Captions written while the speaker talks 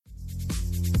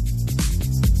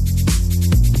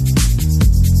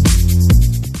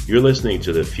You're listening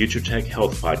to the Future Tech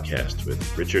Health Podcast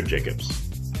with Richard Jacobs.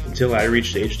 Until I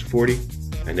reached age 40,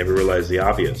 I never realized the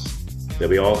obvious, that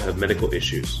we all have medical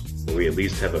issues, or we at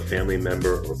least have a family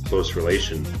member or close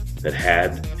relation that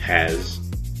had, has,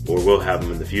 or will have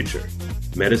them in the future.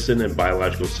 Medicine and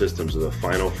biological systems are the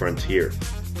final frontier.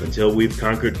 Until we've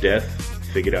conquered death,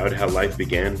 figured out how life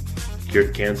began,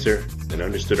 cured cancer, and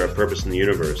understood our purpose in the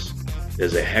universe,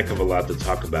 there's a heck of a lot to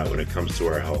talk about when it comes to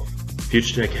our health.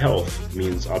 Future Tech Health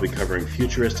means I'll be covering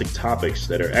futuristic topics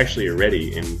that are actually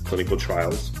already in clinical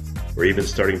trials, or even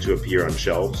starting to appear on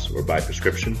shelves or by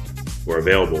prescription, or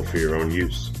available for your own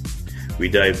use. We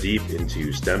dive deep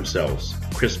into stem cells,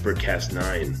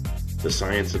 CRISPR-Cas9, the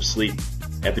science of sleep,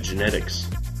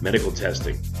 epigenetics, medical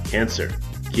testing, cancer,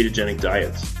 ketogenic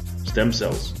diets, stem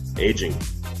cells, aging,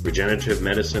 regenerative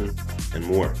medicine, and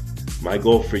more. My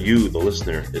goal for you, the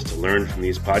listener, is to learn from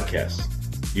these podcasts.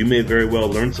 You may very well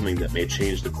learn something that may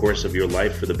change the course of your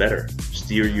life for the better,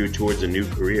 steer you towards a new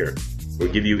career, or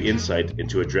give you insight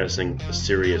into addressing a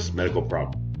serious medical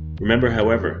problem. Remember,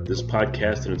 however, this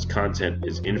podcast and its content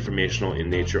is informational in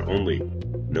nature only.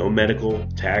 No medical,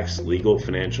 tax, legal,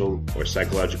 financial, or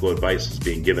psychological advice is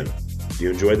being given. If you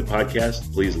enjoy the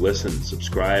podcast, please listen,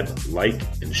 subscribe, like,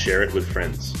 and share it with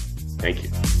friends. Thank you.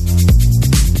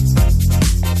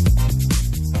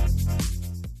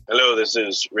 Hello, this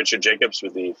is Richard Jacobs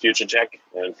with the Future Tech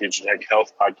and Future Tech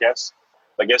Health Podcast.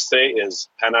 My guest today is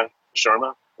Panna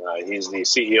Sharma. He's the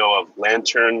CEO of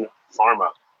Lantern Pharma.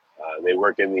 They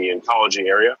work in the oncology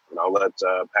area, and I'll let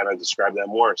Panna describe that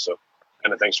more. So,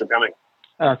 Panna, thanks for coming.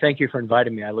 Thank you for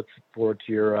inviting me. I look forward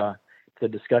to your to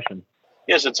discussion.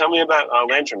 Yeah, so tell me about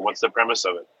Lantern. What's the premise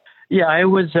of it? Yeah, I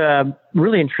was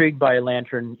really intrigued by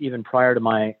Lantern even prior to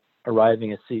my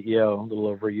arriving as CEO a little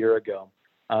over a year ago,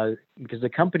 because the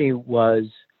company was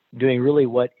doing really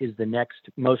what is the next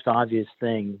most obvious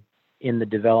thing in the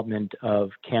development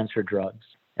of cancer drugs,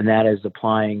 and that is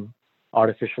applying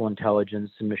artificial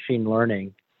intelligence and machine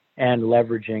learning and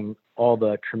leveraging all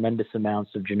the tremendous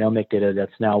amounts of genomic data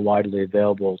that's now widely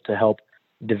available to help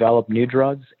develop new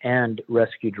drugs and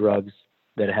rescue drugs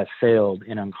that have failed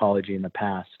in oncology in the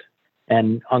past.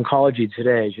 And oncology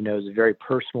today, as you know, is a very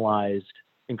personalized,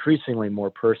 increasingly more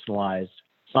personalized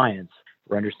science.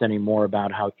 We're understanding more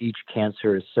about how each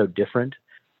cancer is so different.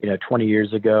 20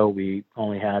 years ago, we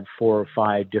only had 4 or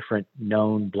 5 different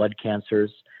known blood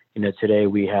cancers. Today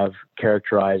we have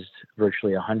characterized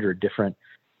virtually 100 different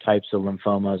types of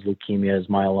lymphomas, leukemias,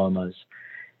 myelomas.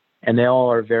 And they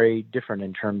all are very different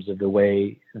in terms of the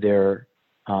way they're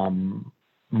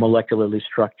molecularly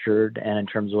structured and in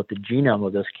terms of what the genome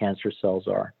of those cancer cells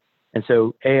are. And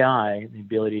so AI, the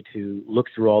ability to look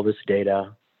through all this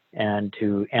data and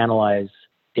to analyze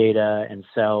data and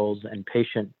cells and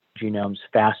patient genomes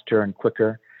faster and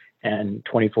quicker and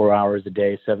 24 hours a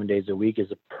day, 7 days a week, is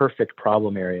a perfect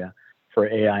problem area for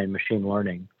AI and machine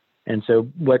learning. And so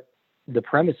what the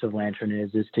premise of Lantern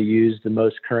is to use the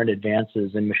most current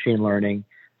advances in machine learning,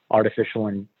 artificial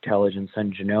intelligence,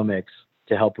 and genomics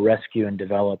to help rescue and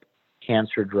develop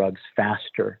cancer drugs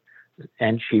faster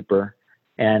and cheaper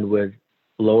and with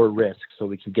lower risk so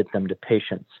we can get them to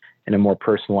patients in a more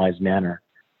personalized manner.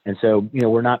 And so,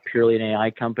 we're not purely an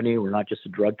AI company. We're not just a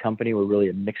drug company. We're really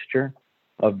a mixture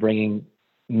of bringing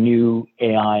new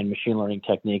AI and machine learning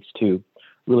techniques to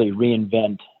really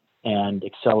reinvent and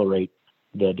accelerate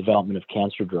the development of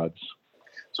cancer drugs.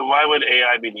 So why would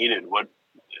AI be needed? What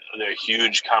are there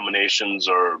huge combinations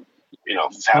or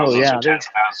thousands or tens of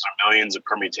thousands or millions of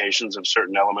permutations of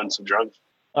certain elements of drugs?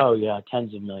 Oh yeah,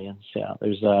 tens of millions. Yeah,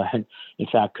 there's in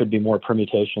fact could be more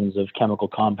permutations of chemical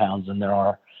compounds than there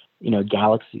are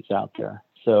galaxies out there.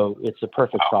 So it's a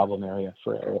perfect problem area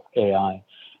for AI.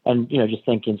 And just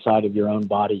think inside of your own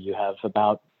body, you have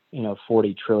about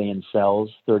 40 trillion cells,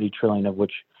 30 trillion of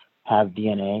which have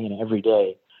DNA, and every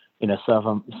day,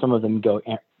 some of them go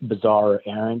bizarre or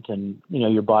errant, and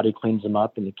your body cleans them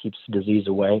up and it keeps disease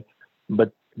away.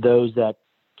 But those that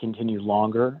continue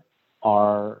longer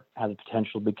have the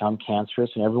potential to become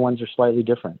cancerous, and everyone's are slightly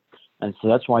different. And so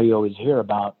that's why you always hear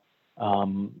about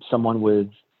someone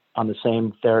on the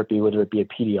same therapy, whether it be a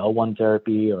PD-L1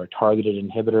 therapy or a targeted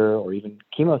inhibitor or even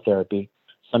chemotherapy.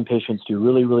 Some patients do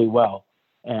really, really well,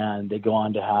 and they go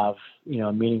on to have,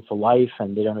 a meaningful life,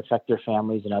 and they don't affect their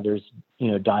families, and others,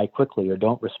 die quickly or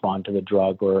don't respond to the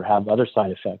drug or have other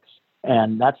side effects.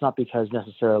 And that's not because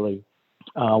necessarily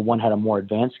one had a more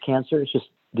advanced cancer. It's just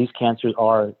these cancers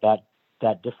are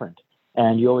that different.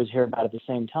 And you always hear about at the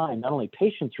same time, not only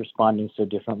patients responding so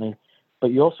differently,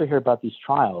 but you also hear about these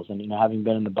trials. And, having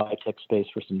been in the biotech space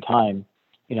for some time,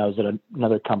 I was at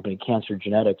another company, Cancer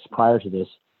Genetics, prior to this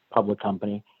public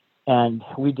company. And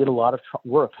we did a lot of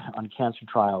work on cancer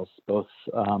trials, both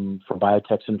for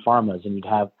biotechs and pharmas. And you'd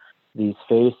have these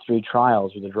phase 3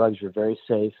 trials where the drugs were very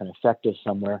safe and effective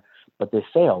somewhere, but they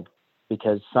failed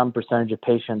because some percentage of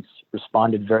patients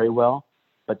responded very well,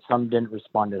 but some didn't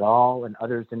respond at all, and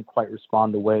others didn't quite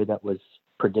respond the way that was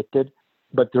predicted.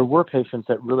 But there were patients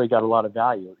that really got a lot of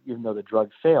value, even though the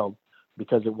drug failed,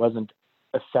 because it wasn't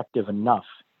effective enough,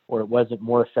 or it wasn't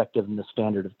more effective than the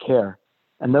standard of care.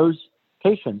 And those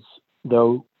patients,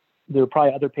 though, there were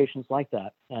probably other patients like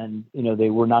that, and they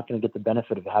were not going to get the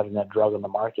benefit of having that drug on the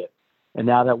market. And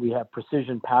now that we have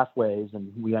precision pathways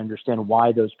and we understand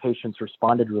why those patients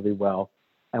responded really well,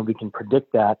 and we can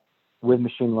predict that with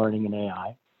machine learning and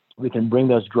AI, we can bring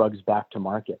those drugs back to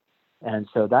market. And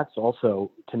so that's also,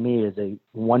 to me, is a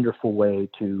wonderful way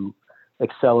to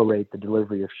accelerate the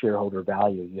delivery of shareholder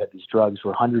value. You have these drugs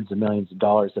where hundreds of millions of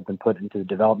dollars have been put into the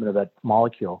development of that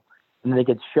molecule, and then it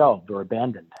gets shelved or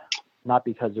abandoned, not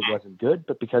because it wasn't good,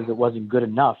 but because it wasn't good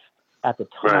enough at the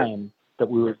time that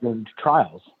we were doing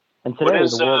trials. And today,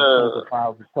 the world of clinical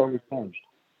trials has totally changed.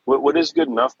 What is good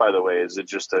enough, by the way? Is it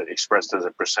just expressed as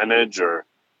a percentage, or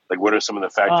like what are some of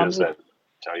the factors that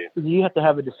tell you? You have to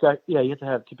have a discussion. Yeah, you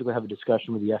have to typically have a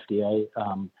discussion with the FDA,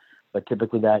 but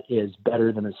typically that is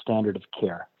better than the standard of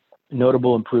care.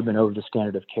 Notable improvement over the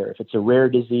standard of care. If it's a rare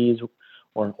disease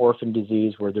or an orphan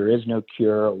disease where there is no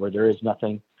cure or where there is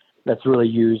nothing that's really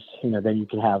used, then you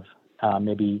can have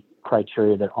maybe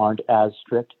criteria that aren't as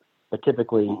strict. But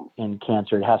typically in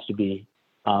cancer, it has to be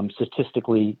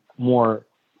statistically more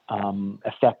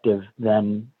effective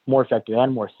and more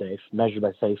safe, measured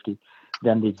by safety,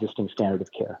 than the existing standard of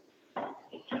care.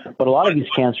 But a lot of these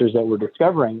cancers that we're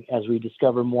discovering, as we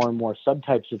discover more and more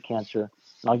subtypes of cancer,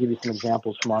 and I'll give you some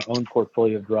examples from our own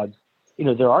portfolio of drugs,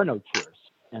 there are no cures.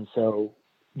 And so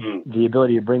the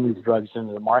ability to bring these drugs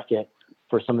into the market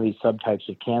for some of these subtypes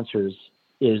of cancers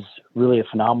is really a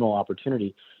phenomenal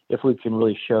opportunity if we can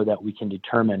really show that we can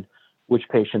determine which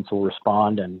patients will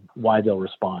respond and why they'll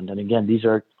respond. And again, these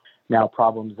are now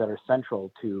problems that are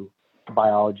central to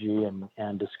biology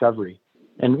and discovery.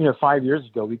 And 5 years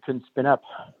ago, we couldn't spin up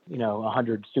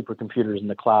 100 supercomputers in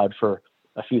the cloud for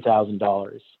a few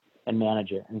 $1,000s and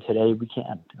manage it. And today we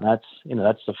can. And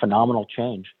that's a phenomenal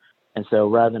change. And so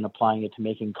rather than applying it to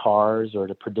making cars or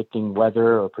to predicting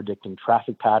weather or predicting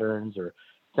traffic patterns or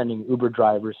sending Uber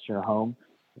drivers to your home,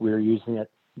 we're using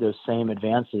those same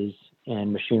advances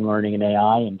in machine learning and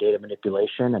AI and data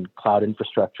manipulation and cloud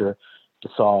infrastructure to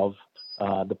solve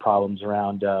the problems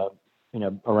around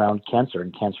cancer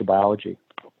and cancer biology.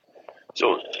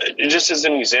 So just as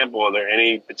an example, are there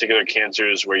any particular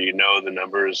cancers where the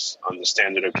numbers on the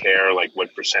standard of care, like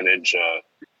what percentage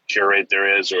cure rate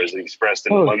there is, or is it expressed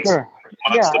in months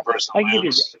the person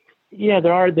lives?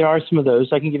 There are some of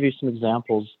those. I can give you some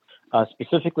examples.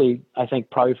 Specifically, I think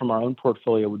probably from our own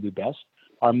portfolio would be best.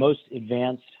 Our most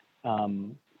advanced,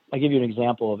 I'll give you an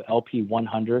example of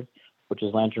LP100, which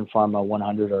is Lantern Pharma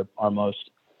 100, our most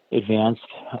advanced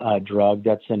drug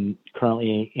that's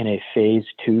currently in a phase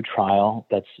 2 trial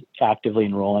that's actively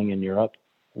enrolling in Europe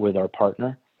with our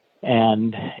partner.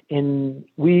 And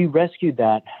we rescued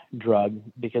that drug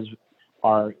because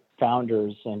our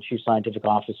founders and chief scientific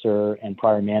officer and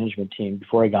prior management team,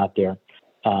 before I got there,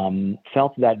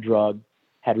 felt that drug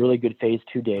had really good phase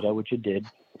 2 data, which it did,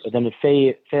 but then it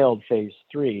failed phase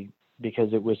 3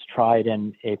 because it was tried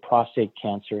in a prostate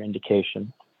cancer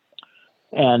indication.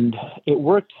 And it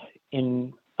worked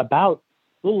in about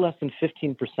a little less than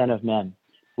 15% of men,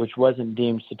 which wasn't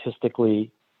deemed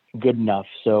statistically good enough.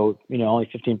 So, only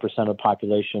 15% of the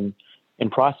population in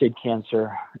prostate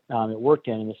cancer it worked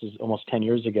in, and this is almost 10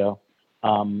 years ago,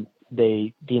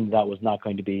 they deemed that was not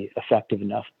going to be effective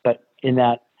enough. But in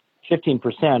that 15%,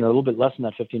 or a little bit less than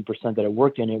that 15% that it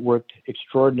worked in, it worked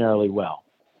extraordinarily well.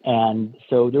 And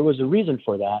so there was a reason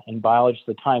for that, and biologists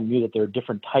at the time knew that there are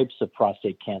different types of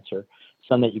prostate cancer,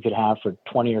 some that you could have for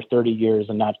 20 or 30 years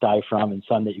and not die from, and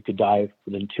some that you could die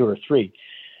within 2 or 3.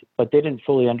 But they didn't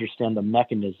fully understand the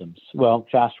mechanisms. Well,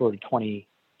 fast forward to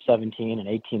 2017 and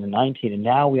 18 and 19, and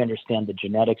now we understand the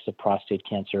genetics of prostate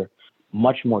cancer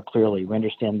much more clearly. We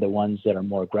understand the ones that are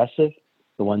more aggressive,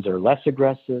 the ones that are less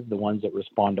aggressive, the ones that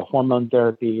respond to hormone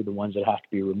therapy, the ones that have to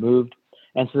be removed.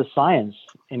 And so the science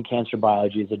in cancer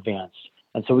biology is advanced.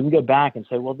 And so we can go back and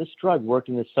say, well, this drug worked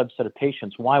in this subset of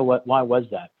patients. Why was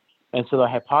that? And so the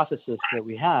hypothesis that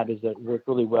we had is that it worked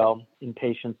really well in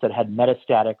patients that had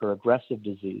metastatic or aggressive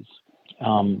disease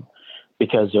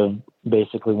because of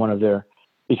basically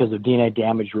because of DNA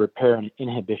damage, repair, and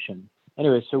inhibition.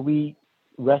 Anyway, so we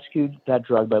rescued that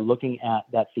drug by looking at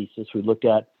that thesis. We looked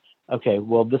at, okay,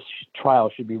 well, this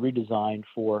trial should be redesigned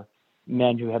for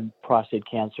men who have prostate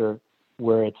cancer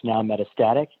where it's now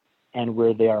metastatic and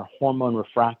where they are hormone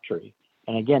refractory.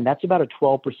 And again, that's about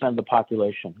 12% of the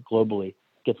population globally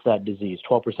gets that disease,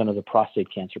 12% of the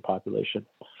prostate cancer population.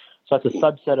 So that's a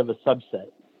subset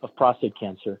of prostate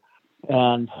cancer.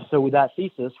 And so with that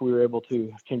thesis, we were able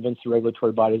to convince the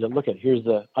regulatory bodies that, look, here's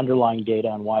the underlying data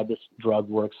on why this drug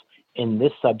works in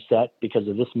this subset because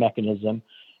of this mechanism.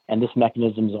 And this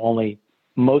mechanism is only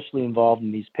mostly involved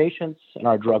in these patients, and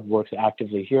our drug works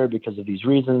actively here because of these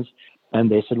reasons. And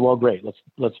they said, well, great,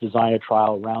 let's design a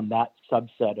trial around that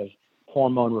subset of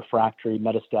hormone refractory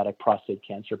metastatic prostate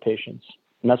cancer patients.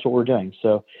 And that's what we're doing.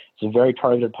 So it's a very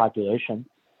targeted population.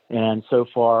 And so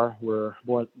far, we're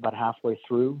about halfway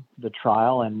through the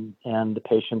trial, and the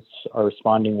patients are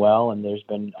responding well, and there's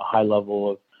been a high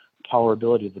level of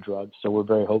tolerability of the drug. So we're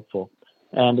very hopeful.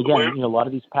 And again, a lot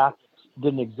of these paths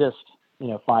didn't exist,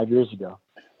 5 years ago.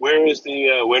 Where does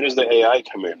the AI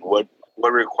come in? What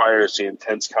requires the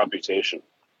intense computation?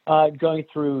 Going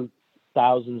through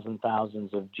thousands and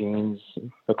thousands of genes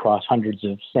across hundreds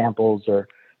of samples or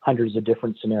hundreds of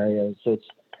different scenarios. So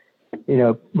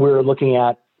it's, we're looking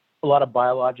at a lot of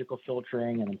biological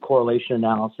filtering and correlation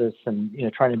analysis and,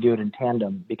 trying to do it in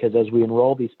tandem, because as we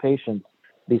enroll these patients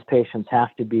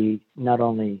have to be not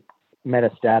only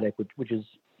metastatic, which is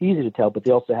easy to tell, but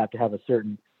they also have to have a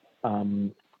certain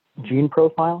gene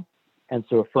profile. And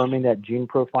so affirming that gene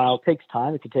profile takes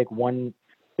time. It could take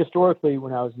historically,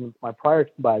 when I was in my prior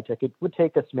biotech, it would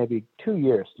take us maybe 2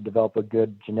 years to develop a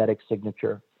good genetic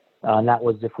signature. And that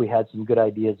was if we had some good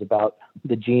ideas about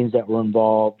the genes that were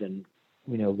involved and,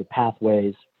 the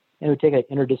pathways. And it would take an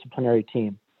interdisciplinary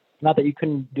team. Not that you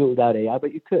couldn't do it without AI,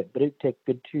 but you could. But it would take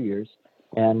a good 2 years.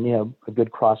 And, a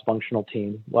good cross-functional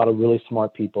team, a lot of really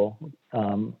smart people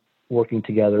working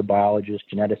together, biologists,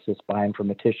 geneticists,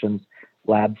 bioinformaticians,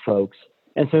 lab folks.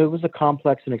 And so it was a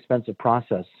complex and expensive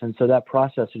process. And so that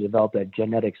process to develop that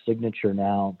genetic signature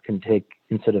now can take,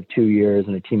 instead of 2 years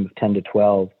and a team of 10 to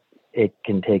 12, it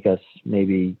can take us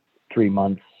maybe 3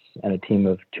 months and a team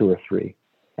of 2 or 3.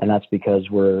 And that's because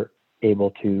we're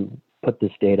able to put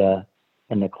this data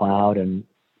in the cloud and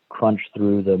crunch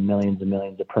through the millions and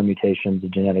millions of permutations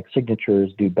of genetic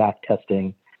signatures, do back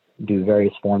testing, do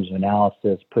various forms of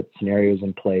analysis, put scenarios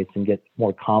in place, and get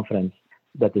more confidence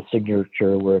that the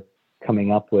signature we're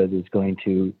coming up with is going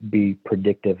to be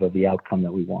predictive of the outcome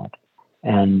that we want.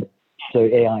 And so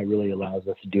AI really allows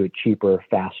us to do it cheaper,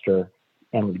 faster,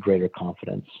 and with greater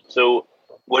confidence. So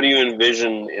what do you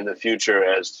envision in the future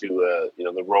as to,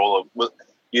 the role of, do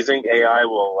you think AI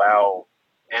will allow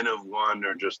N of one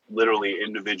or just literally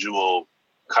individual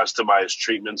customized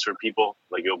treatments for people?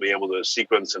 Like you'll be able to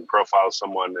sequence and profile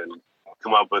someone and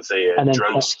come up with a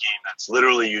drug scheme that's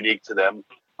literally unique to them,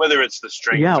 whether it's the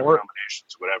strength or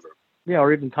combinations, whatever. Yeah,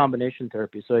 or even combination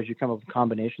therapy. So as you come up with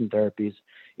combination therapies,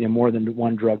 more than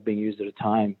one drug being used at a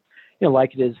time,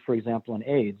 like it is, for example, in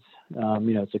AIDS,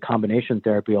 it's a combination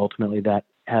therapy ultimately that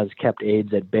has kept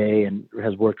AIDS at bay and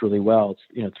has worked really well.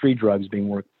 It's, 3 drugs being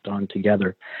worked on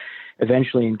together.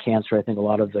 Eventually in cancer, I think a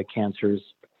lot of the cancers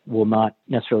will not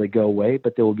necessarily go away,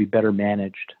 but they will be better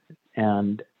managed,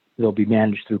 and they'll be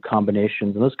managed through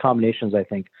combinations. And those combinations, I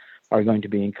think, are going to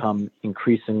become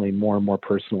increasingly more and more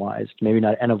personalized. Maybe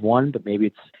not N of 1, but maybe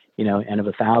it's, N of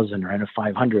 1,000 or N of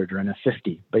 500 or N of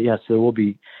 50. But yes, there will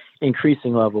be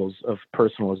increasing levels of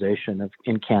personalization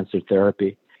in cancer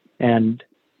therapy. And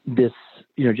this,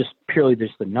 just purely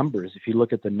just the numbers. If you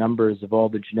look at the numbers of all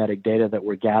the genetic data that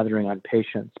we're gathering on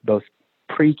patients, both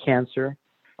pre-cancer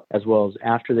as well as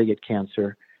after they get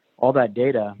cancer, all that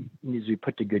data needs to be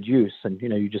put to good use. And,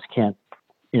 you just can't,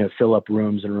 fill up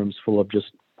rooms and rooms full of just,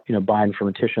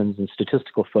 bioinformaticians and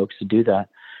statistical folks to do that.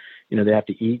 They have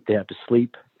to eat, they have to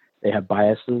sleep, they have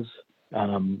biases.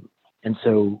 And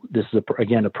so this is,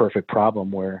 again, a perfect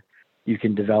problem where you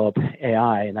can develop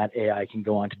AI, and that AI can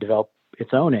go on to develop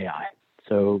its own AI.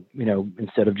 So,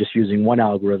 instead of just using one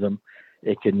algorithm,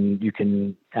 you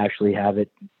can actually have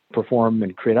it perform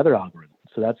and create other algorithms.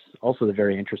 So that's also the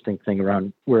very interesting thing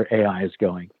around where AI is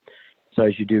going. So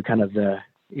as you do kind of the,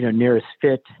 nearest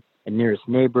fit and nearest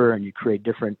neighbor, and you create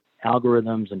different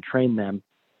algorithms and train them,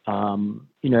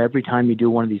 every time you do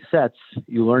one of these sets,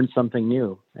 you learn something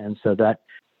new. And so that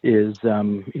is,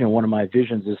 one of my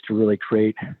visions is to really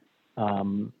create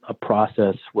a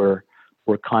process where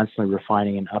we're constantly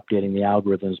refining and updating the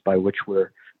algorithms by which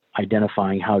we're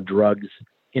identifying how drugs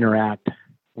interact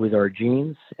with our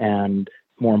genes, and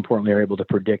more importantly, are able to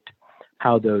predict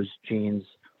how those genes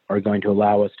are going to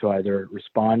allow us to either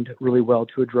respond really well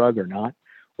to a drug or not,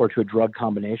 or to a drug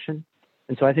combination.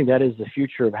 And so I think that is the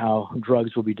future of how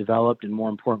drugs will be developed, and more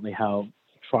importantly, how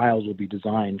trials will be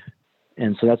designed.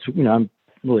 And so that's, I'm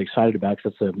really excited about,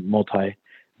 because that's a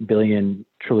multi-billion,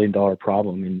 trillion-dollar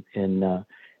problem. And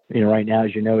right now,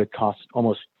 as you know, it costs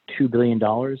almost $2 billion.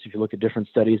 If you look at different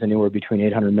studies, anywhere between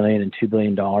 $800 million and $2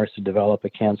 billion to develop a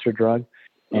cancer drug.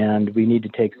 And we need to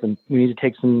take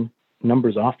some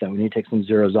numbers off that. We need to take some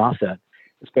zeros off that,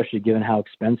 especially given how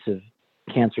expensive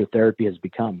cancer therapy has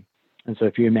become. And so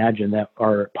if you imagine that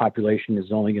our population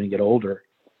is only going to get older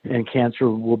and cancer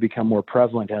will become more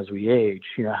prevalent as we age,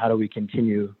 how do we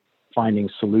continue finding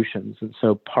solutions? And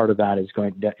so part of that is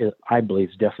I believe,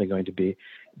 is definitely going to be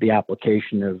the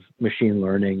application of machine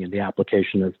learning and the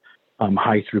application of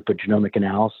high throughput genomic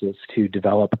analysis to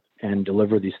develop and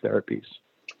deliver these therapies.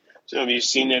 So have you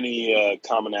seen any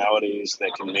commonalities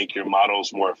that can make your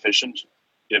models more efficient?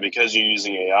 Because you're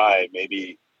using AI,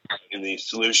 maybe in the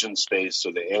solution space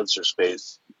or the answer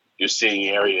space, you're seeing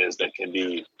areas that can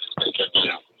be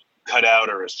cut out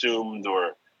or assumed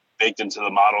or baked into the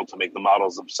model to make the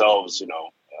models themselves,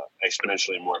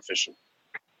 exponentially more efficient.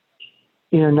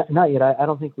 Not yet. I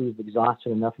don't think we've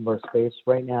exhausted enough of our space.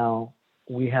 Right now,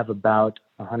 we have about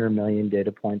 100 million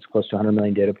data points, close to 100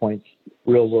 million data points,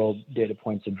 real-world data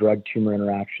points of drug-tumor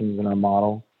interactions in our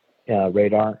model,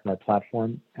 RADAR, in our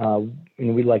platform.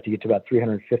 We'd like to get to about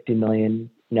 350 million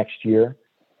next year.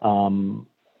 And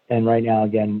right now,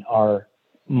 again, our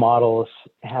model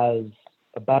has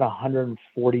about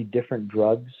 140 different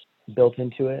drugs built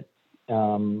into it.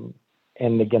 And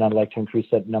again, I'd like to increase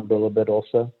that number a little bit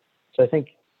also. So I think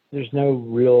there's no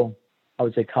real, I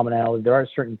would say, commonality. There are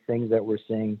certain things that we're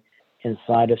seeing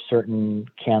inside of certain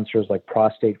cancers, like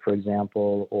prostate, for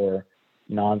example, or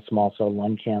non-small cell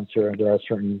lung cancer. There are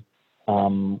certain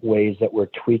ways that we're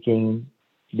tweaking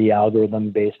the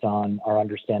algorithm based on our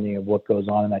understanding of what goes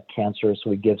on in that cancer. So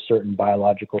we give certain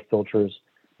biological filters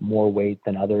more weight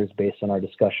than others based on our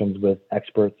discussions with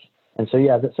experts. And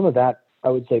so, some of that, I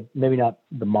would say, maybe not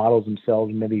the models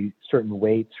themselves, maybe certain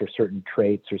weights or certain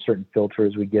traits or certain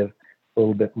filters we give a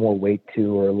little bit more weight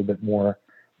to, or a little bit more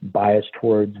bias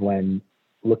towards when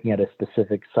looking at a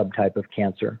specific subtype of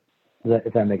cancer.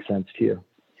 If that makes sense to you.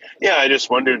 Yeah, I just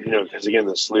wondered, because again,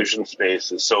 the solution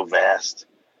space is so vast.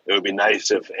 It would be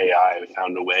nice if AI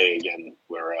found a way again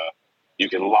where you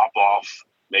can lop off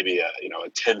maybe a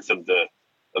tenth of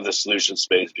the solution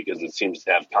space, because it seems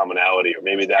to have commonality, or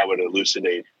maybe that would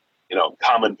elucidate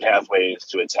common pathways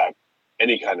to attack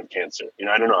any kind of cancer.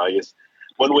 I don't know. I guess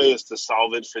one way is to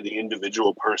solve it for the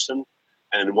individual person,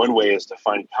 and one way is to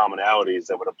find commonalities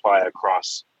that would apply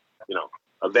across,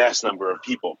 a vast number of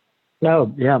people.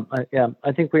 No, yeah.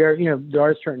 I think we are. There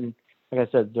are certain, like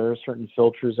I said, there are certain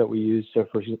filters that we use. So,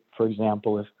 for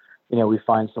example, if we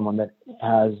find someone that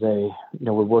has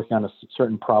we're working on a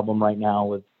certain problem right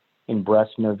now in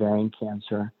breast and ovarian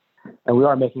cancer, and we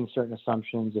are making certain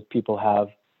assumptions if people have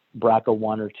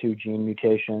BRCA1 or 2 gene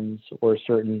mutations or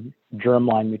certain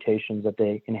germline mutations that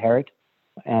they inherit.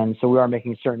 And so we are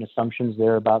making certain assumptions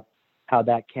there about how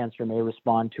that cancer may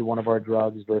respond to one of our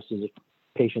drugs versus if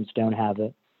patients don't have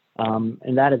it.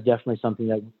 And that is definitely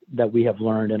something that we have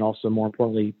learned, and also, more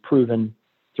importantly, proven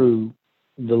through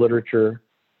the literature.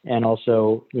 And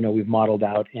also, we've modeled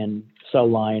out in cell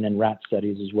line and rat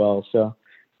studies as well. So,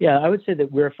 I would say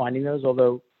that we're finding those,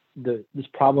 although this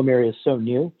problem area is so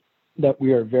new that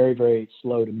we are very, very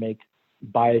slow to make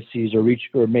biases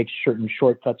or make certain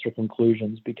shortcuts or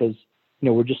conclusions, because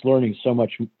we're just learning so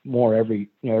much more every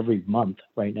month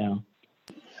right now.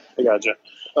 I gotcha.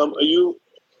 Are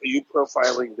you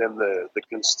profiling then the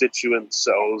constituent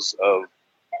cells of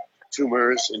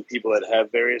tumors in people that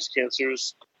have various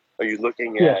cancers? Are you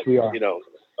looking at? Yes, we are.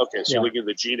 Okay, so you're looking at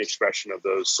the gene expression of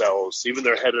those cells, even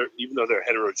though they're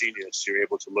heterogeneous. You're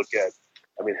able to look at,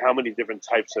 how many different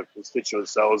types of constituent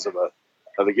cells of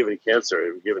a given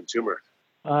cancer, a given tumor?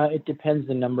 It depends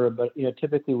the number, but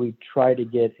typically we try to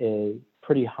get a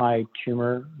pretty high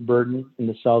tumor burden in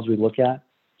the cells we look at.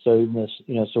 So even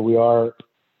this, so we are,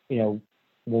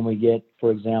 when we get,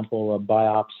 for example, a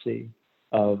biopsy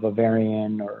of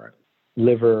ovarian or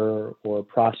liver or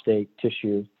prostate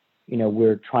tissue,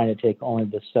 we're trying to take only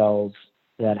the cells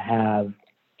that have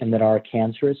and that are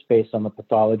cancerous based on the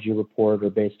pathology report or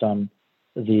based on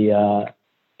the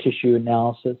tissue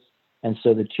analysis. And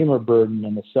so the tumor burden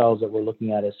in the cells that we're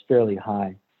looking at is fairly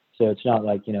high. So it's not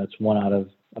like, it's 1 out of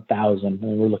 1,000.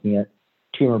 We're looking at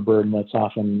tumor burden that's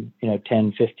often,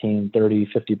 10, 15, 30,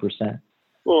 50%.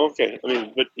 Well, okay.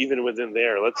 But even within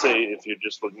there, let's say if you're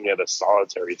just looking at a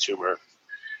solitary tumor,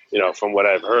 from what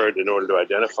I've heard, in order to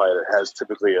identify it, it has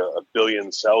typically a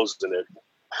billion cells in it.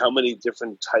 How many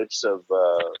different types of,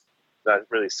 not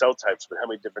really cell types, but how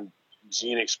many different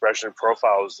gene expression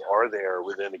profiles are there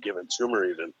within a given tumor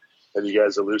even? Have you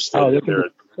guys elucidated?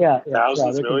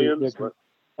 Thousands, millions?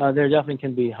 There definitely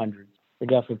can be hundreds.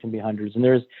 And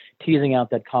there's teasing out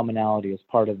that commonality as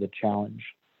part of the challenge.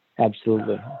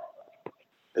 Absolutely.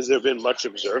 Has there been much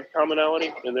observed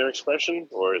commonality in their expression,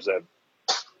 or is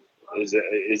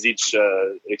each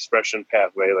expression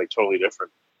pathway like totally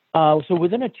different? So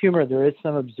within a tumor, there is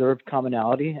some observed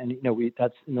commonality, and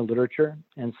that's in the literature,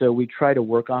 and so we try to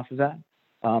work off of that.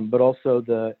 But also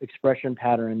the expression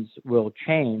patterns will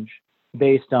change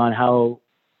based on how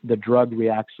the drug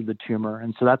reacts to the tumor,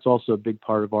 and so that's also a big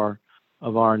part of our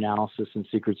analysis and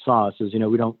secret sauce. Is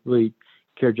we don't really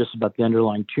care just about the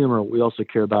underlying tumor. What we also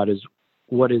care about is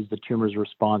what is the tumor's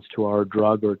response to our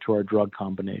drug or to our drug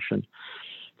combination.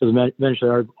 Because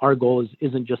eventually our goal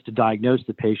isn't just to diagnose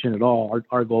the patient at all.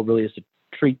 Our goal really is to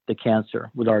treat the cancer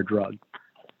with our drug.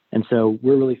 And so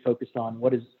we're really focused on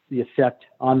what is the effect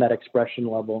on that expression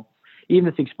level. Even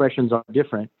if the expressions are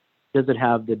different, does it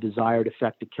have the desired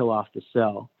effect to kill off the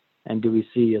cell? And do we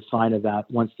see a sign of that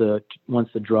once the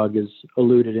drug is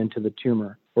eluted into the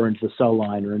tumor or into the cell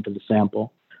line or into the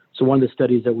sample? So one of the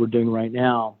studies that we're doing right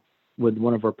now with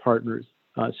one of our partners,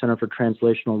 Center for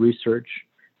Translational Research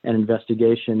and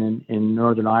Investigation in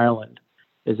Northern Ireland,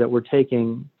 is that we're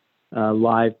taking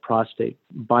live prostate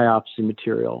biopsy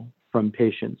material from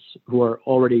patients who are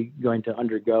already going to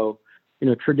undergo,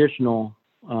 traditional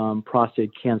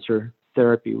prostate cancer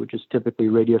therapy, which is typically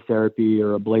radiotherapy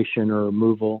or ablation or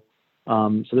removal.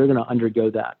 So they're going to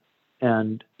undergo that.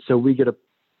 And so we get a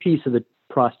piece of the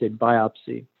prostate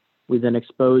biopsy. We then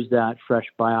expose that fresh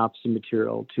biopsy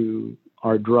material to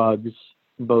our drugs,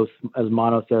 both as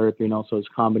monotherapy and also as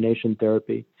combination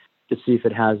therapy, to see if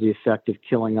it has the effect of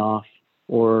killing off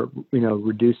or,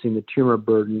 reducing the tumor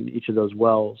burden in each of those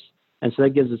wells. And so that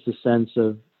gives us a sense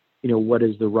of, what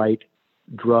is the right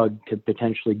drug to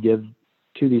potentially give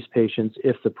to these patients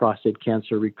if the prostate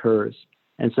cancer recurs.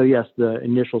 And so, yes, the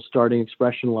initial starting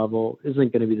expression level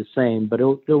isn't going to be the same, but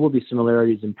there will be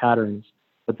similarities in patterns.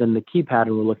 But then the key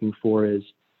pattern we're looking for is,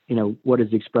 what is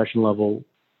the expression level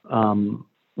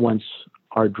once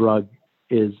our drug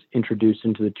is introduced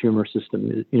into the tumor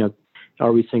system?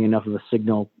 Are we seeing enough of a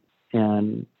signal,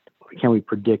 and can we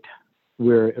predict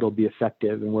where it'll be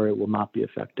effective and where it will not be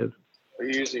effective? Are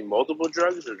you using multiple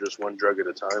drugs or just one drug at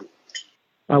a time?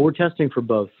 We're testing for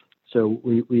both. So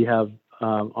we have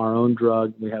our own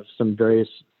drug. We have some various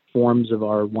forms of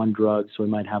our one drug. So we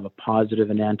might have a positive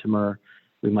enantiomer.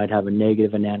 We might have a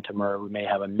negative enantiomer. We may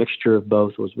have a mixture of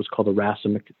both, what's called a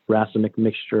racemic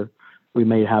mixture. We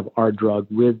may have our drug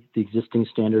with the existing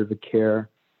standard of care,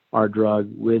 our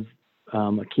drug with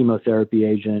a chemotherapy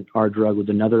agent, our drug with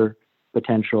another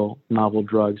potential novel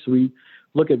drug. So we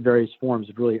look at various forms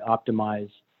to really optimize,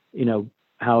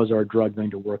 how is our drug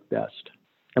going to work best.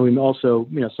 And we also,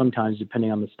 sometimes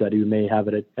depending on the study, we may have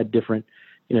it at different,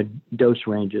 dose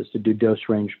ranges to do dose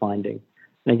range finding.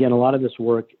 And again, a lot of this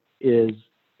work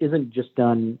isn't just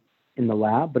done in the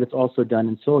lab, but it's also done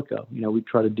in silico. We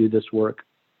try to do this work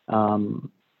in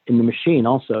the machine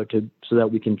also so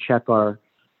that we can check our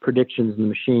predictions in the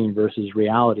machine versus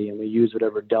reality. And we use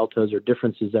whatever deltas or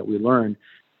differences that we learn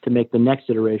to make the next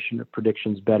iteration of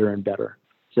predictions better and better.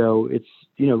 So it's,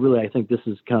 really, I think this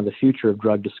is kind of the future of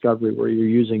drug discovery, where you're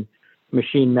using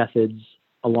machine methods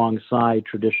alongside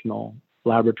traditional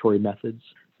laboratory methods.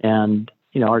 And,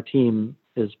 our team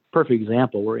is a perfect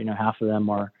example where, half of them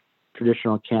are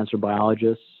traditional cancer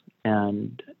biologists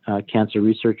and cancer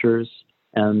researchers,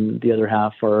 and the other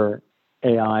half are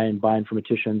AI and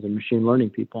bioinformaticians and machine learning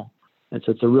people. And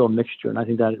so it's a real mixture. And I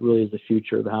think that really is the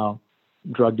future of how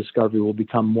drug discovery will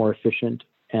become more efficient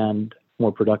and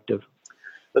more productive.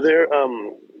 Are there,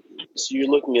 so you're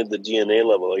looking at the DNA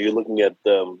level. Are you looking at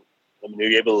are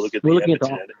you able to look at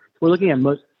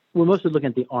epigenetic? We're mostly looking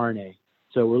at the RNA.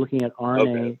 So we're looking at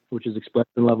RNA, which is expression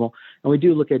level, and we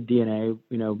do look at DNA.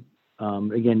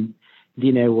 Again,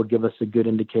 DNA will give us a good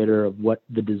indicator of what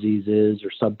the disease is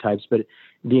or subtypes, but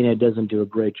DNA doesn't do a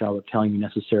great job of telling you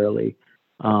necessarily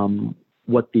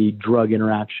what the drug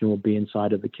interaction will be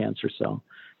inside of the cancer cell.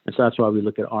 And so that's why we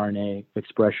look at RNA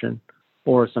expression,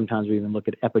 or sometimes we even look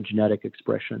at epigenetic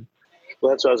expression.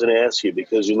 Well, that's what I was going to ask you,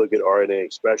 because you look at RNA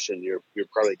expression, you're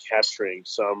probably capturing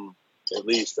some, at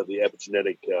least, of the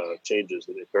epigenetic changes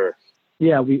that occur.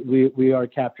 Yeah, we are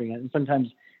capturing it. And sometimes,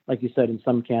 like you said, in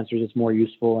some cancers, it's more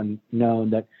useful and known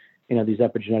that, these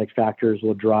epigenetic factors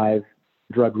will drive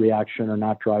drug reaction or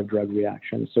not drive drug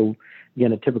reaction. So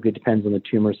again, it typically depends on the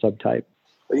tumor subtype.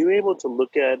 Are you able to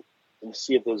look at and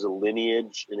see if there's a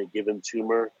lineage in a given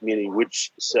tumor, meaning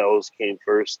which cells came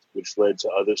first, which led to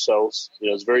other cells?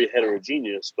 It's very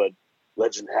heterogeneous, but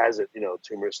legend has it,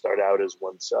 tumors start out as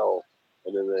one cell,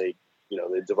 and then they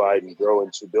they divide and grow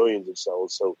into billions of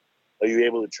cells. So are you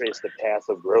able to trace the path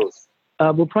of growth?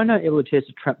 We're probably not able to trace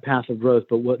the path of growth,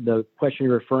 but what the question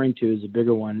you're referring to is a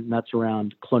bigger one, and that's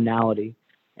around clonality.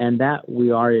 And that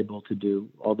we are able to do,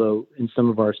 although in some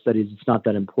of our studies it's not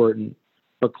that important.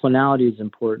 But clonality is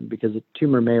important because a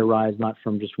tumor may arise not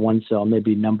from just one cell,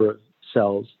 maybe a number of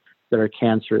cells that are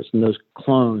cancerous. And those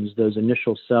clones, those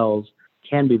initial cells,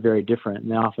 can be very different,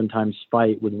 and they oftentimes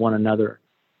fight with one another.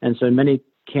 And so in many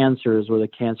cancers where the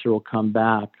cancer will come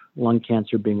back, lung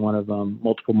cancer being one of them,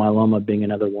 multiple myeloma being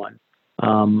another one,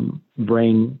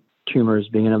 brain tumors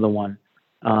being another one,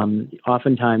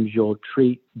 oftentimes you'll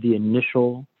treat the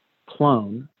initial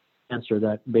clone cancer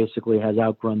that basically has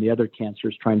outgrown the other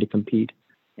cancers trying to compete.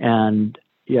 And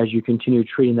as you continue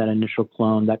treating that initial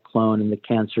clone and the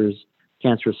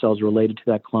cancer cells related to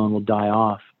that clone will die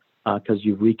off because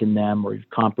you've weakened them or you've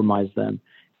compromised them,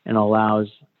 and allows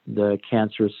the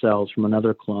cancer cells from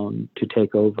another clone to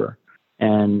take over.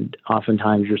 And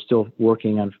oftentimes you're still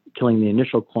working on killing the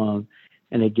initial clone,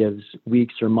 and it gives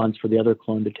weeks or months for the other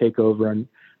clone to take over. And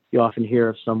you often hear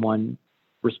of someone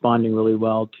responding really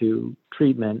well to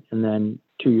treatment, and then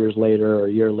 2 years later or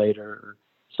a year later or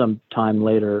some time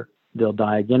later, they'll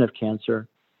die again of cancer.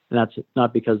 And that's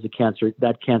not because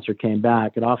that cancer came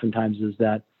back. It oftentimes is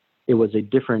that it was a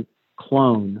different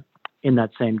clone in that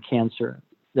same cancer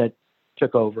that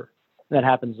took over. That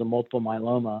happens in multiple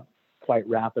myeloma quite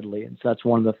rapidly. And so that's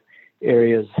one of the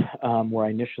areas where I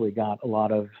initially got a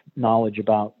lot of knowledge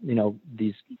about,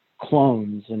 these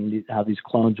clones and how these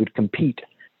clones would compete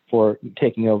for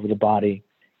taking over the body,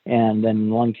 and then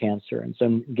lung cancer. And so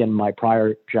again, my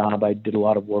prior job, I did a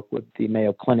lot of work with the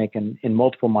Mayo Clinic, and in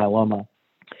multiple myeloma,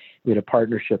 we had a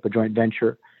partnership, a joint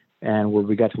venture, and where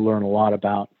we got to learn a lot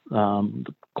about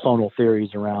the clonal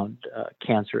theories around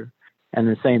cancer. And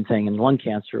the same thing in lung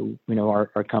cancer.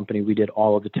 Our company, we did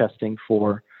all of the testing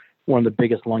for one of the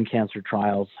biggest lung cancer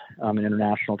trials, an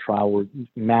international trial, with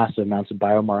massive amounts of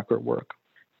biomarker work.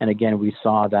 And again, we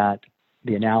saw that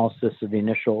the analysis of the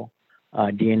initial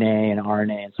DNA and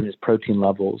RNA and some of these protein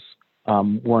levels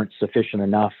weren't sufficient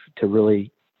enough to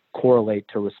really correlate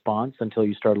to response until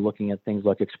you started looking at things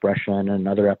like expression and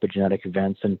other epigenetic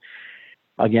events. And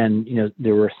again,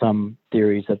 there were some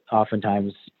theories that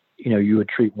oftentimes, you would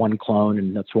treat one clone,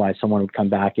 and that's why someone would come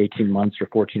back 18 months or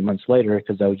 14 months later,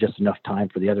 because that was just enough time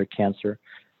for the other cancer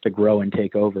to grow and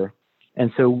take over.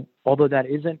 And so although that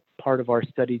isn't part of our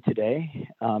study today,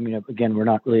 again, we're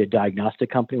not really a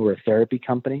diagnostic company, we're a therapy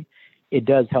company. It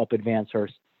does help advance our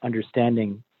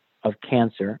understanding of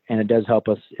cancer, and it does help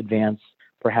us advance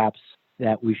perhaps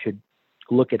that we should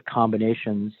look at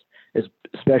combinations,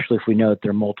 especially if we know that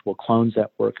there are multiple clones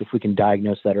at work. If we can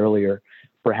diagnose that earlier,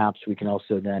 perhaps we can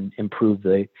also then improve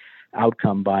the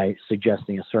outcome by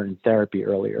suggesting a certain therapy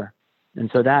earlier. And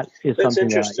so that's something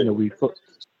that,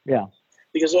 yeah.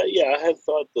 Because I had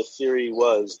thought the theory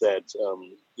was that,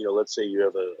 let's say you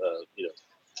have a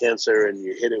cancer and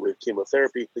you hit it with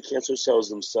chemotherapy, the cancer cells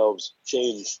themselves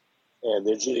change and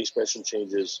their gene expression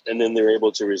changes, and then they're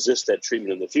able to resist that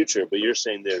treatment in the future. But you're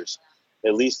saying there's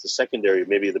at least the secondary,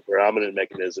 maybe the predominant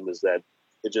mechanism is that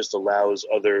it just allows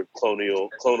other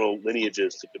clonal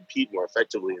lineages to compete more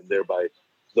effectively, and thereby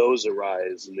those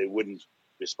arise and they wouldn't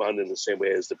respond in the same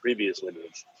way as the previous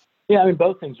lineage. Yeah,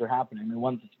 both things are happening.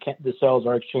 The cells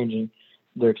are exchanging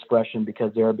their expression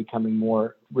because they are becoming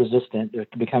more resistant, they're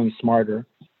becoming smarter.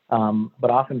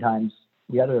 But oftentimes,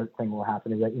 the other thing will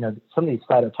happen is that, some of these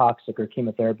cytotoxic or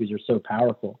chemotherapies are so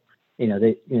powerful,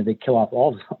 they kill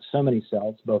off so many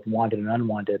cells, both wanted and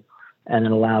unwanted, and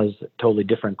it allows a totally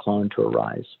different clone to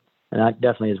arise. And that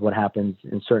definitely is what happens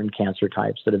in certain cancer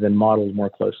types that have been modeled more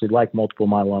closely, like multiple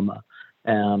myeloma,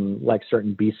 like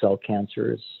certain B-cell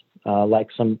cancers, like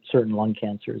some certain lung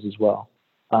cancers as well.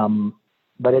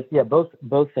 But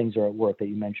both things are at work that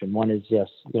you mentioned. One is, yes,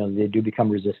 they do become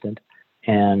resistant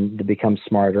and they become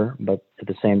smarter, but at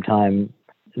the same time,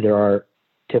 there are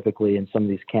typically in some of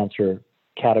these cancer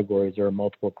categories, there are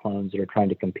multiple clones that are trying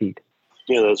to compete.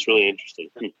 Yeah, that's really interesting.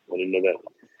 I didn't know that.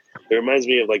 It reminds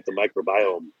me of like the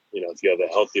microbiome. If you have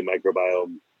a healthy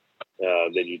microbiome,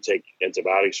 then you take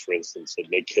antibiotics, for instance, and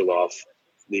they kill off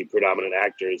the predominant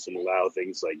actors and allow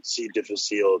things like C.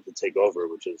 difficile to take over,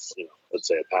 which is, let's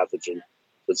say a pathogen.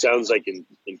 It sounds like in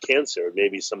cancer, it may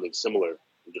be something similar.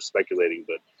 I'm just speculating,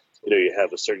 but you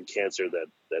have a certain cancer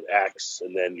that acts,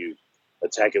 and then you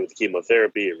attack it with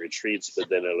chemotherapy, it retreats, but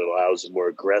then it allows a more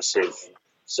aggressive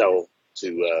cell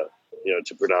to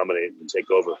predominate and take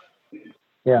over.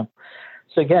 Yeah.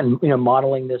 So again,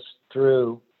 modeling this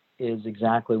through is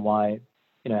exactly why,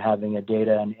 having a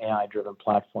data and AI-driven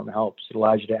platform helps. It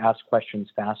allows you to ask questions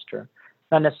faster.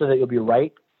 Not necessarily that you'll be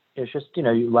right it's just, it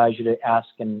allows you to ask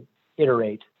and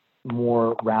iterate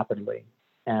more rapidly.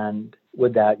 And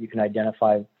with that, you can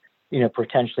identify,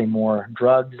 potentially more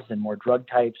drugs and more drug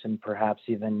types, and perhaps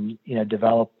even,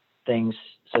 develop things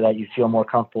so that you feel more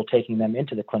comfortable taking them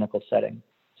into the clinical setting.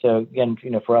 So again,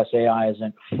 for us, AI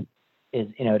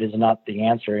it is not the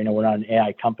answer. We're not an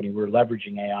AI company. We're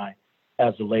leveraging AI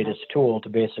as the latest tool to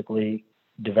basically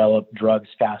develop drugs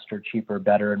faster, cheaper,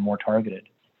 better, and more targeted.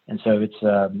 And so it's,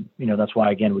 that's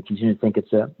why, again, we continue to think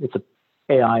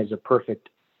AI is a perfect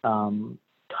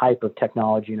type of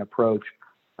technology and approach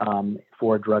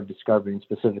for drug discovery, and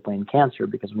specifically in cancer,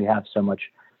 because we have so much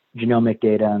genomic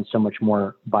data and so much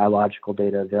more biological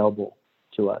data available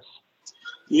to us.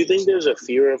 Do you think there's a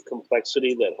fear of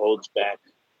complexity that holds back,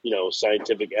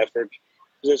 scientific effort?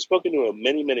 Because I've spoken to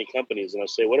many, many companies, and I'll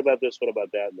say, what about this? What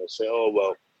about that? And they'll say, oh,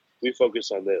 well, we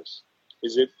focus on this.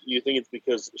 You think it's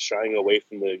because shying away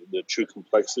from the true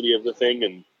complexity of the thing?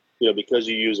 And, because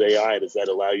you use AI, does that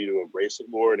allow you to embrace it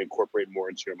more and incorporate more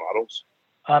into your models?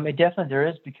 It definitely there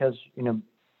is, because,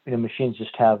 machines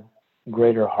just have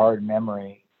greater hard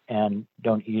memory and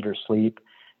don't eat or sleep.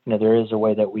 There is a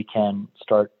way that we can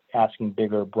start asking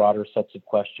bigger, broader sets of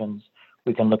questions.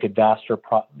 We can look at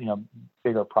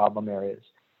bigger problem areas.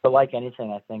 But like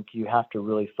anything, I think you have to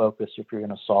really focus if you're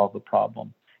going to solve a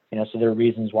problem. So there are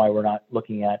reasons why we're not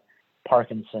looking at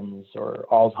Parkinson's or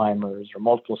Alzheimer's or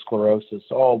multiple sclerosis,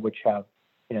 all of which have,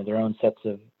 their own sets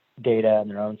of data and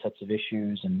their own sets of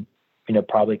issues, and,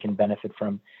 probably can benefit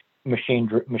from machine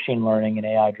learning and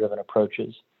AI-driven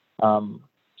approaches.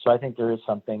 So I think there is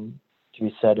something to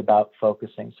be said about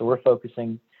focusing. So we're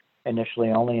focusing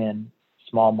initially only in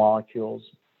small molecules,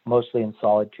 mostly in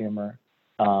solid tumor,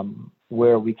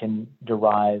 where we can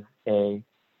derive a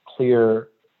clear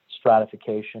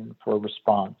stratification for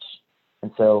response.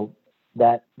 And so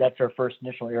that's our first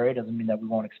initial area. Doesn't mean that we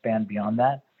won't expand beyond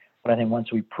that. But I think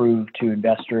once we prove to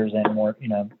investors and more,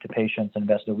 to patients and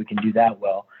investors, we can do that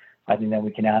well, I think that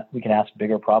we can ask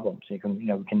bigger problems. We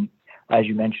can, as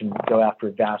you mentioned, go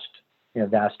after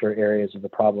vaster areas of the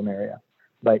problem area.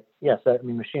 But yes,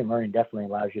 machine learning definitely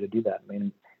allows you to do that.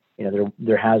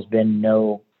 There has been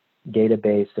no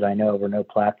database that I know of, or no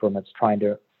platform that's trying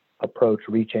to approach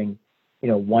reaching,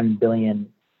 1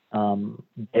 billion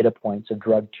data points of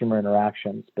drug-tumor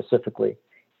interactions specifically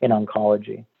in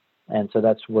oncology. And so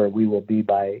that's where we will be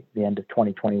by the end of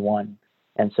 2021.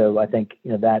 And so I think,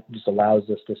 that just allows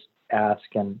us to ask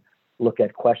and look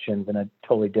at questions in a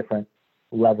totally different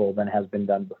level than has been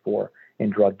done before in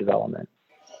drug development.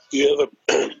 Do you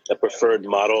have a preferred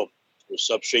model or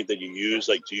substrate that you use?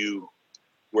 Like, do you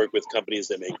work with companies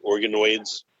that make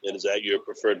organoids? And is that your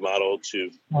preferred model to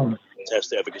test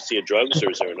the efficacy of drugs,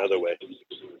 or is there another way?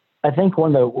 I think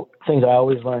one of the things I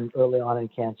always learned early on in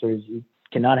cancer is you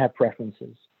cannot have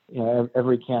preferences.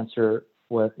 Every cancer,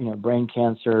 with brain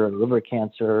cancer, liver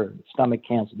cancer, stomach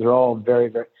cancer, they're all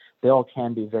they all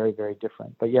can be very, very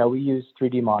different. But yeah, we use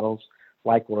 3D models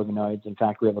like organoids. In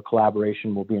fact, we have a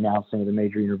collaboration we'll be announcing with a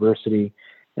major university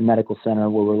and medical center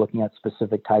where we're looking at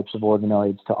specific types of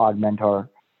organoids to augment our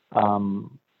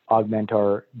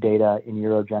data in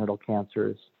urogenital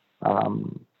cancers.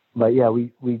 But yeah,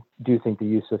 we do think the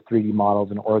use of 3D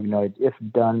models and organoids, if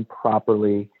done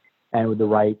properly and with the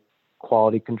right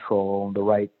quality control, the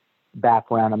right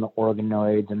background on the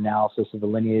organoids, analysis of the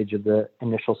lineage of the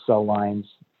initial cell lines,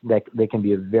 that they can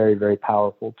be a very, very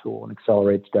powerful tool and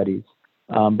accelerate studies.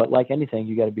 But like anything,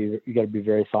 you got to be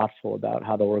very thoughtful about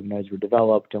how the organoids were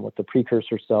developed and what the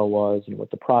precursor cell was and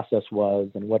what the process was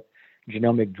and what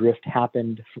genomic drift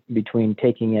happened between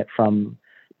taking it from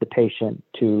the patient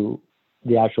to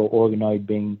the actual organoid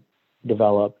being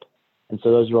developed. And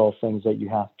so those are all things that you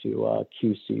have to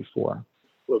QC for.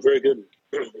 Well, very good.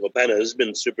 Well, Panna, this has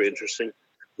been super interesting.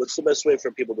 What's the best way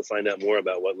for people to find out more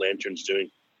about what Lantern's doing?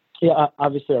 Yeah,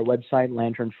 obviously our website,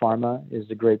 Lantern Pharma, is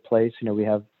a great place. We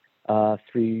have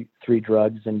three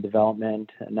drugs in development,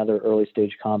 another early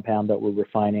stage compound that we're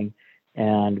refining,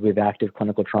 and we have active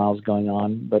clinical trials going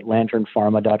on. But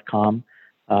lanternpharma.com.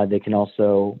 They can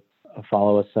also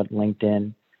follow us at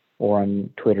LinkedIn or on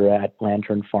Twitter at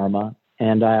Lantern Pharma.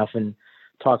 And I often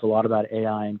talk a lot about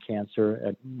AI and cancer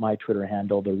at my Twitter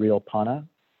handle, The Real Panna,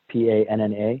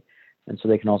 Panna. And so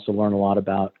they can also learn a lot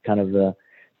about kind of the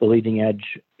leading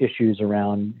edge issues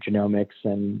around genomics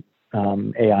and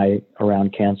AI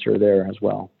around cancer there as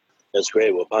well. That's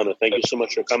great. Well, Panna, thank you so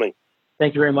much for coming.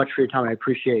 Thank you very much for your time. I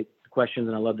appreciate the questions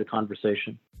and I love the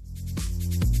conversation.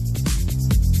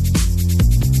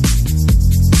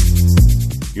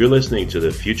 You're listening to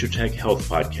the Future Tech Health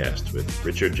Podcast with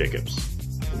Richard Jacobs.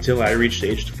 Until I reached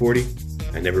age 40,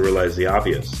 I never realized the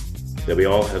obvious, that we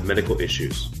all have medical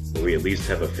issues, where we at least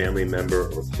have a family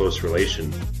member or close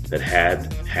relation that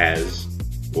had, has,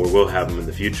 or will have them in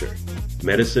the future.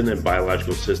 Medicine and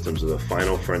biological systems are the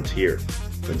final frontier.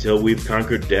 Until we've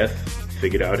conquered death,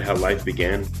 figured out how life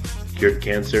began, cured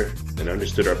cancer, and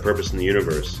understood our purpose in the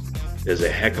universe, there's a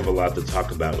heck of a lot to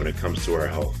talk about when it comes to our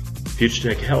health.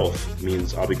 Future Tech Health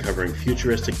means I'll be covering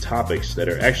futuristic topics that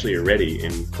are actually already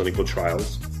in clinical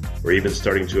trials, or even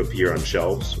starting to appear on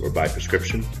shelves or by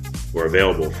prescription, or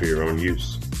available for your own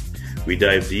use. We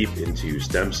dive deep into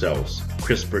stem cells,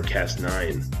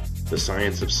 CRISPR-Cas9, the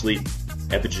science of sleep,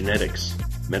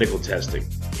 epigenetics, medical testing,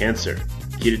 cancer,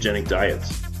 ketogenic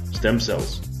diets, stem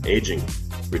cells, aging,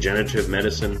 regenerative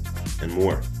medicine, and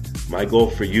more. My goal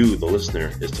for you, the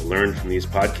listener, is to learn from these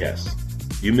podcasts.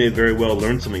 You may very well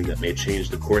learn something that may change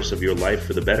the course of your life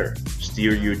for the better,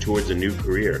 steer you towards a new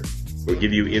career, or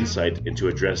give you insight into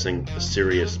addressing a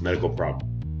serious medical problem.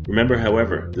 Remember,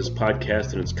 however, this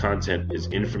podcast and its content is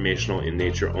informational in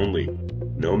nature only.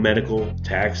 No medical,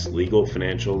 tax, legal,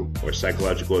 financial, or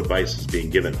psychological advice is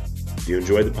being given. If you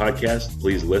enjoyed the podcast,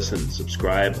 please listen,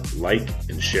 subscribe, like,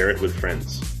 and share it with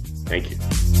friends. Thank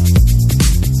you.